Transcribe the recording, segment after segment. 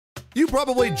You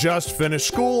probably just finished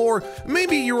school, or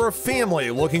maybe you're a family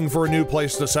looking for a new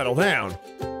place to settle down.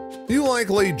 You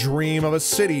likely dream of a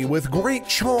city with great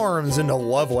charms and a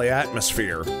lovely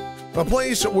atmosphere. A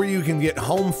place where you can get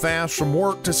home fast from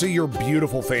work to see your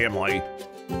beautiful family.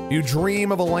 You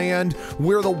dream of a land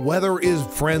where the weather is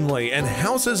friendly and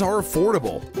houses are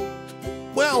affordable.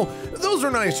 Well, those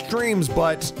are nice dreams,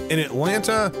 but in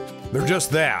Atlanta, they're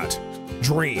just that,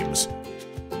 dreams.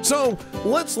 So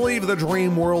let's leave the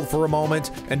dream world for a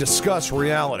moment and discuss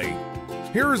reality.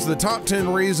 Here's the top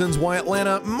 10 reasons why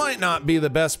Atlanta might not be the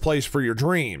best place for your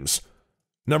dreams.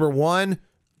 Number 1,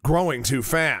 growing too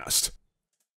fast.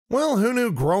 Well, who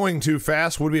knew growing too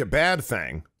fast would be a bad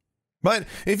thing? But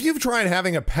if you've tried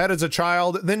having a pet as a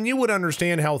child, then you would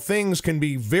understand how things can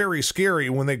be very scary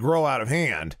when they grow out of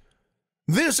hand.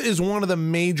 This is one of the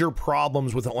major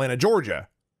problems with Atlanta, Georgia.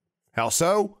 How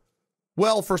so?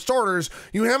 Well, for starters,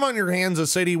 you have on your hands a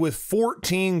city with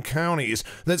 14 counties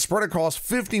that spread across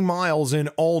 50 miles in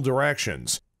all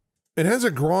directions. It has a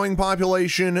growing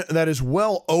population that is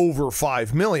well over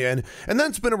 5 million, and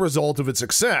that's been a result of its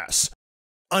success.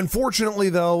 Unfortunately,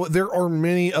 though, there are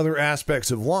many other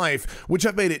aspects of life which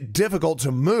have made it difficult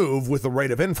to move with the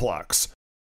rate of influx.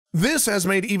 This has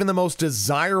made even the most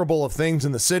desirable of things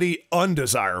in the city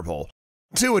undesirable,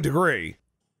 to a degree.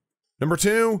 Number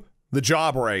 2, the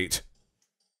job rate.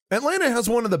 Atlanta has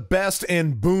one of the best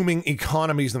and booming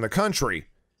economies in the country.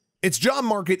 Its job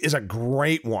market is a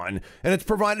great one, and it's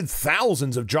provided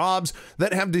thousands of jobs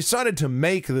that have decided to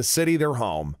make the city their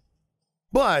home.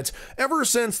 But ever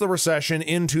since the recession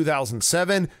in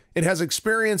 2007, it has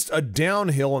experienced a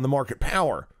downhill in the market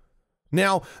power.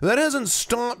 Now, that hasn't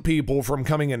stopped people from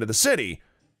coming into the city.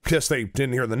 Guess they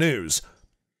didn't hear the news.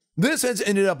 This has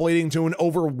ended up leading to an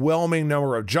overwhelming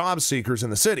number of job seekers in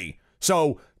the city.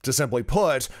 So, to simply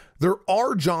put, there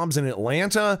are jobs in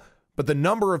Atlanta, but the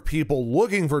number of people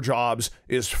looking for jobs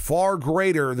is far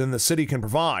greater than the city can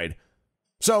provide.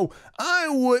 So, I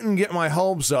wouldn't get my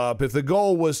hopes up if the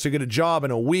goal was to get a job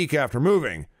in a week after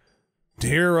moving.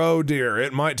 Dear oh dear,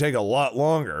 it might take a lot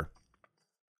longer.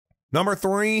 Number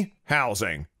 3,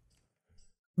 housing.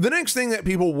 The next thing that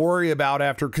people worry about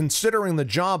after considering the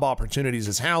job opportunities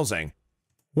is housing.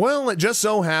 Well, it just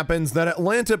so happens that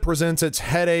Atlanta presents its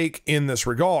headache in this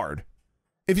regard.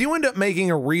 If you end up making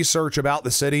a research about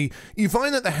the city, you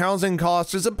find that the housing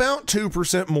cost is about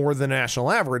 2% more than the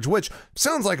national average, which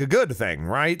sounds like a good thing,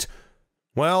 right?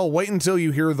 Well, wait until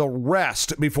you hear the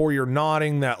rest before you're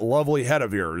nodding that lovely head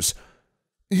of yours.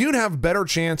 You'd have better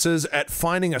chances at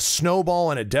finding a snowball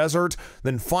in a desert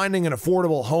than finding an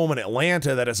affordable home in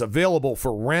Atlanta that is available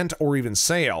for rent or even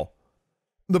sale.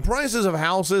 The prices of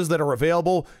houses that are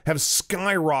available have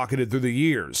skyrocketed through the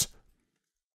years.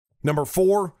 Number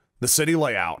 4, the city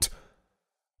layout.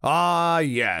 Ah,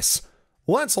 yes.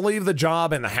 Let's leave the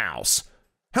job and the house.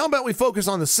 How about we focus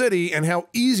on the city and how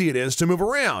easy it is to move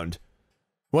around?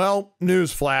 Well,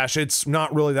 newsflash, it's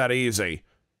not really that easy.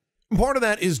 Part of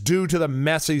that is due to the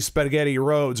messy spaghetti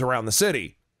roads around the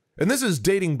city, and this is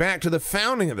dating back to the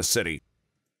founding of the city.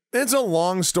 It's a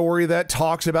long story that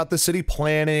talks about the city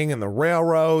planning and the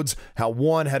railroads, how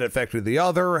one had affected the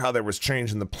other, how there was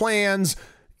change in the plans,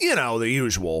 you know, the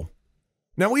usual.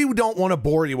 Now, we don't want to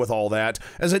bore you with all that,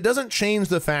 as it doesn't change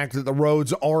the fact that the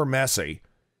roads are messy.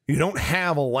 You don't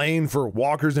have a lane for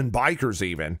walkers and bikers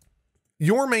even.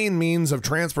 Your main means of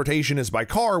transportation is by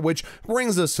car, which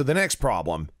brings us to the next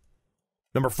problem.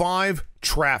 Number 5,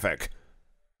 traffic.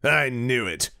 I knew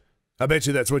it. I bet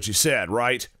you that's what you said,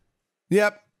 right?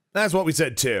 Yep, that's what we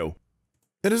said too.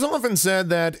 It is often said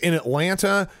that in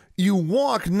Atlanta, you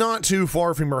walk not too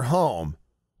far from your home.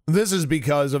 This is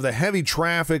because of the heavy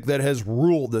traffic that has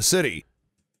ruled the city.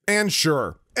 And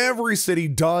sure, every city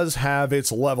does have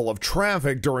its level of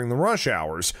traffic during the rush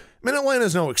hours, and Atlanta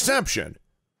is no exception.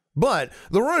 But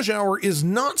the rush hour is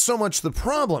not so much the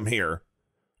problem here.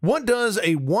 What does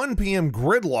a 1 p.m.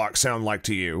 gridlock sound like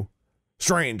to you?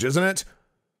 Strange, isn't it?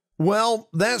 Well,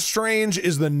 that strange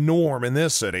is the norm in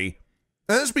this city.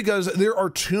 And that's because there are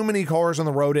too many cars on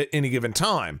the road at any given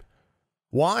time.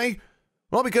 Why?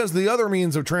 Well, because the other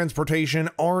means of transportation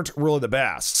aren't really the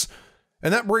best.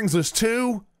 And that brings us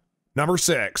to number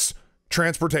 6,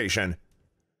 transportation.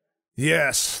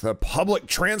 Yes, the public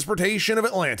transportation of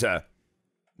Atlanta.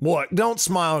 Look, don't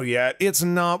smile yet. It's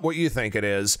not what you think it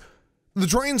is. The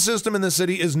train system in the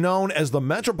city is known as the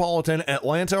Metropolitan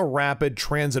Atlanta Rapid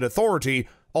Transit Authority,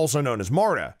 also known as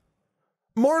MARTA.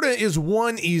 MARTA is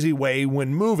one easy way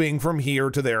when moving from here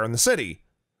to there in the city.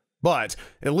 But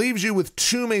it leaves you with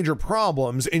 2 major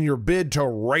problems in your bid to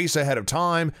race ahead of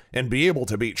time and be able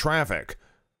to beat traffic.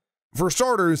 For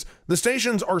starters, the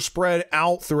stations are spread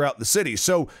out throughout the city,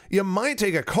 so you might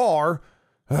take a car,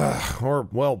 or,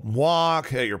 well,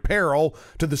 walk at your peril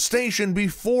to the station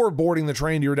before boarding the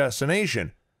train to your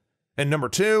destination. And number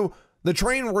two, the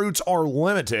train routes are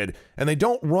limited and they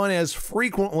don't run as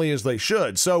frequently as they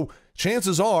should, so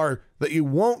chances are that you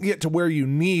won't get to where you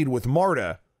need with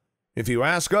MARTA. If you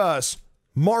ask us,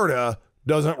 MARTA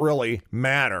doesn't really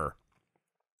matter.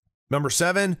 Number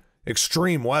 7,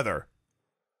 extreme weather.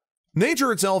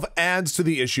 Nature itself adds to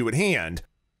the issue at hand.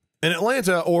 In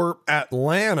Atlanta, or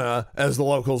Atlanta as the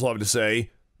locals love to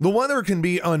say, the weather can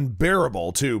be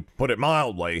unbearable, to put it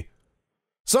mildly.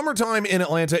 Summertime in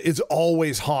Atlanta is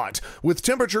always hot, with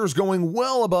temperatures going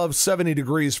well above 70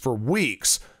 degrees for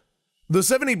weeks. The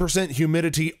 70%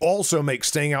 humidity also makes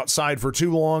staying outside for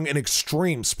too long an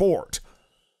extreme sport.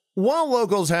 While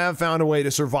locals have found a way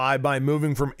to survive by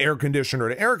moving from air conditioner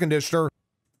to air conditioner,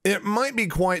 it might be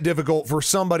quite difficult for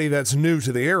somebody that's new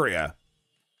to the area.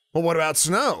 Well, what about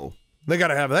snow? They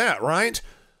gotta have that, right?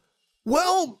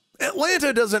 Well,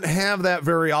 Atlanta doesn't have that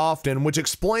very often, which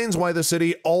explains why the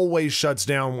city always shuts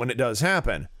down when it does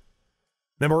happen.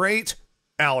 Number 8,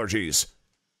 allergies.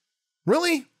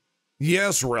 Really?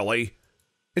 Yes, really.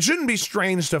 It shouldn't be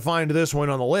strange to find this one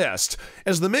on the list,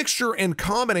 as the mixture and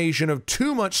combination of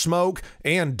too much smoke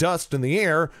and dust in the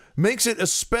air makes it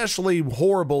especially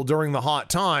horrible during the hot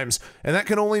times, and that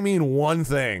can only mean one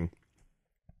thing.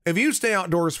 If you stay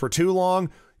outdoors for too long,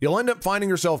 you'll end up finding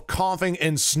yourself coughing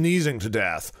and sneezing to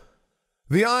death.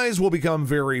 The eyes will become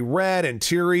very red and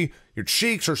teary, your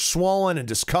cheeks are swollen and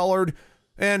discolored,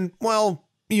 and, well,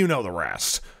 you know the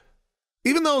rest.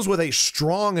 Even those with a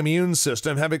strong immune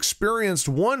system have experienced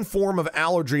one form of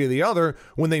allergy or the other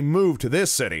when they move to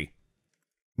this city.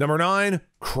 Number 9,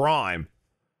 crime.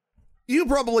 You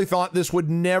probably thought this would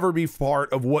never be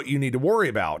part of what you need to worry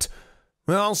about.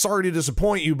 Well, sorry to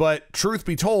disappoint you, but truth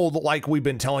be told, like we've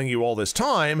been telling you all this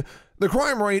time, the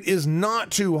crime rate is not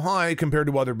too high compared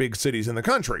to other big cities in the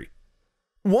country.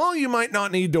 While you might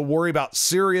not need to worry about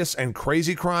serious and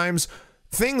crazy crimes,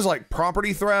 things like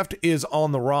property theft is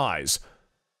on the rise.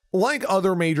 Like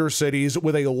other major cities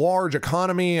with a large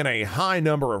economy and a high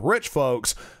number of rich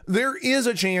folks, there is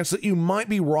a chance that you might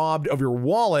be robbed of your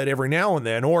wallet every now and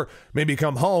then, or maybe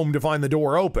come home to find the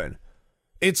door open.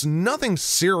 It's nothing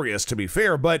serious, to be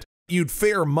fair, but you'd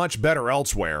fare much better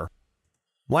elsewhere.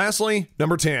 Lastly,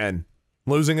 number 10,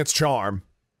 losing its charm.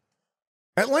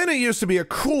 Atlanta used to be a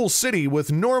cool city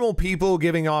with normal people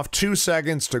giving off 2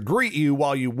 seconds to greet you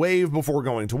while you wave before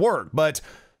going to work, but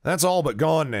that's all but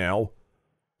gone now.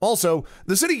 Also,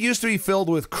 the city used to be filled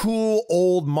with cool,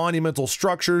 old, monumental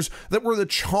structures that were the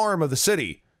charm of the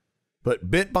city.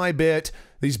 But bit by bit,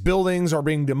 these buildings are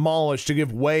being demolished to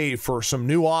give way for some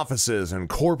new offices and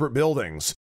corporate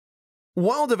buildings.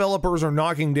 While developers are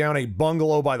knocking down a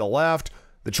bungalow by the left,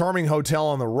 the charming hotel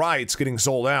on the right's getting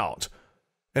sold out.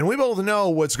 And we both know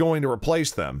what's going to replace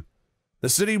them. The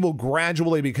city will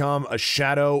gradually become a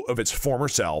shadow of its former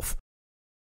self.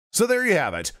 So there you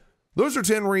have it. Those are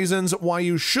 10 reasons why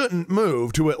you shouldn't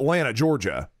move to Atlanta,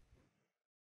 Georgia.